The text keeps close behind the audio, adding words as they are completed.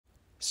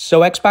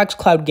So Xbox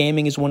Cloud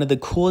Gaming is one of the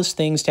coolest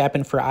things to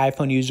happen for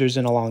iPhone users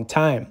in a long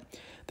time.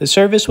 The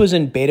service was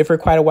in beta for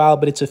quite a while,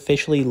 but it's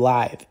officially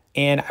live,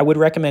 and I would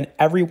recommend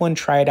everyone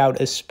try it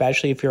out,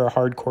 especially if you're a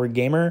hardcore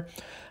gamer.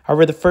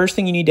 However, the first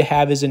thing you need to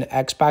have is an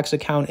Xbox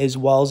account as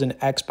well as an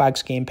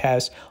Xbox Game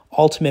Pass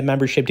Ultimate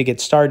membership to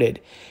get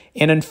started.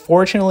 And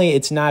unfortunately,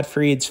 it's not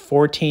free. It's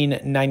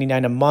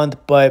 $14.99 a month,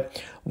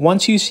 but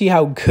once you see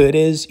how good it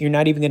is, you're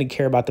not even going to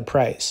care about the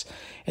price.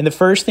 And the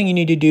first thing you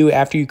need to do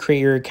after you create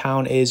your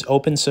account is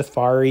open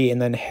Safari and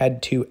then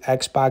head to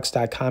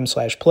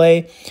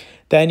xbox.com/play.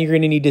 Then you're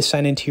going to need to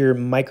sign into your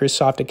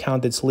Microsoft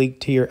account that's linked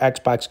to your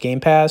Xbox Game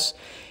Pass.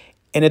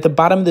 And at the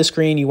bottom of the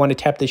screen, you want to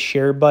tap the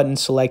share button,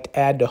 select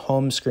add to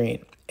home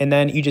screen. And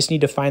then you just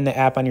need to find the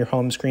app on your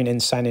home screen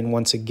and sign in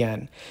once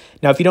again.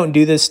 Now, if you don't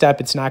do this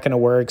step, it's not going to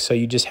work. So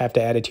you just have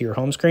to add it to your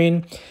home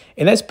screen.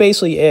 And that's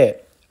basically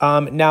it.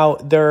 Now,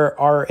 there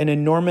are an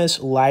enormous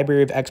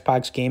library of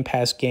Xbox Game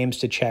Pass games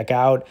to check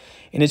out,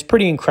 and it's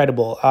pretty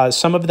incredible.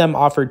 Some of them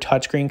offer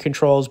touchscreen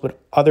controls, but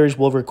others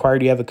will require you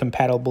to have a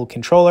compatible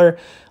controller,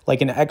 like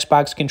an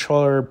Xbox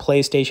controller,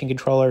 PlayStation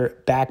controller,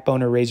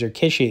 Backbone, or Razer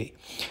Kishi.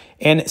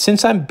 And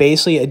since I'm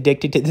basically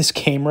addicted to this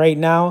game right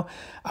now,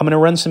 I'm going to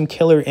run some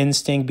Killer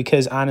Instinct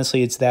because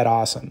honestly, it's that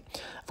awesome.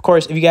 Of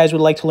course, if you guys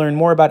would like to learn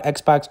more about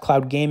Xbox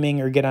Cloud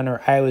Gaming or get on our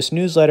iOS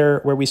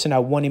newsletter where we send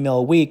out 1 email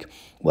a week,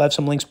 we'll have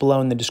some links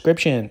below in the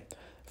description.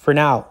 For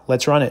now,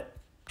 let's run it.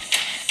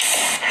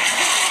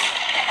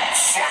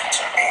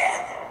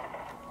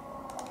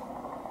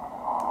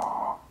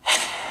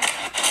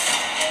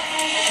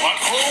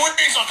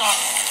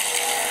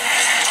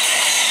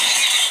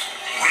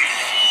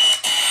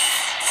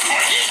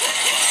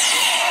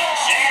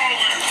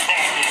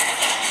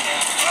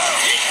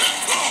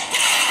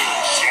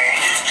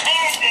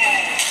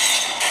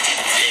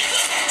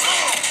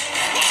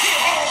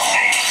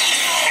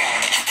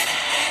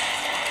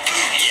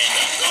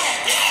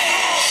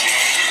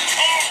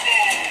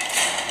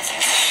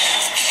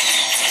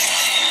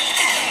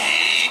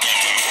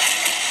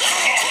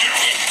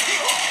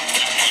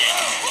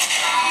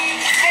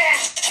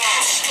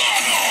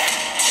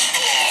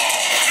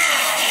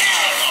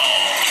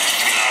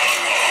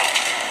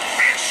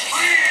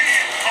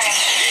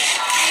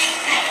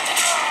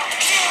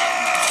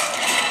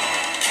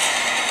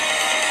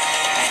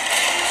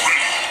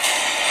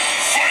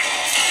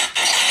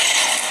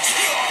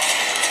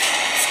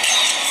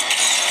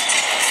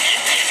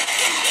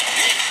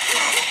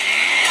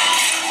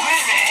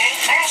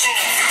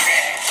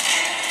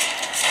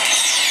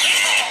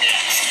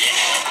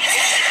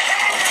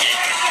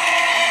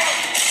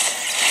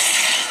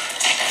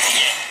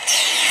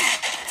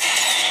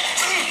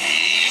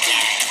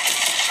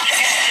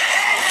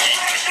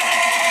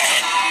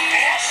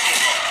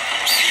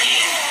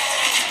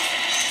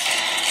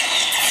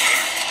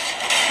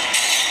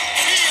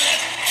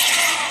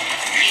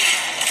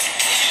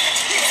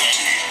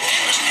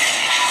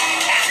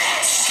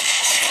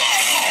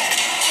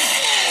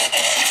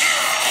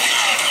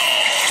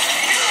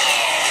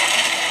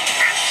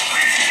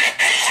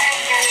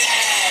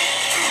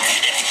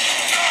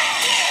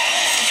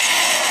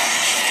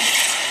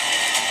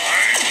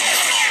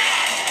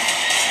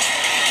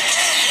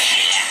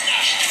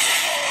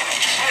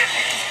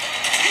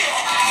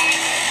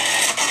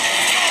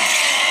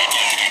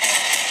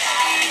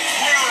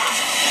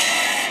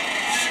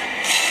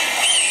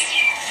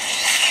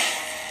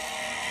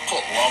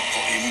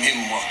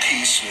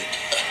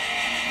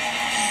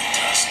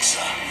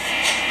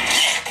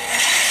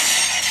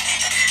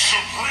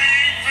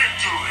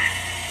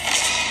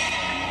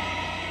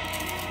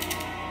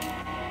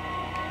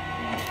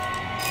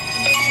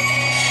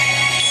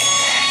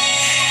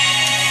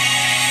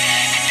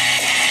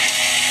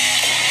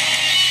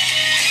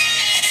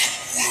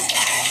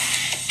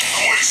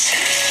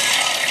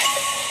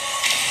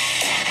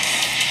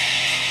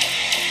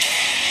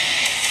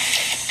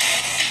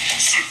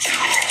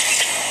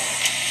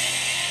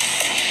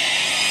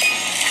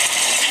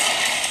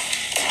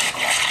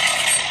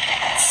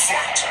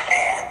 Fight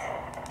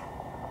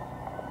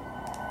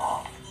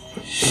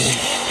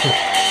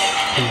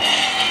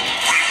on!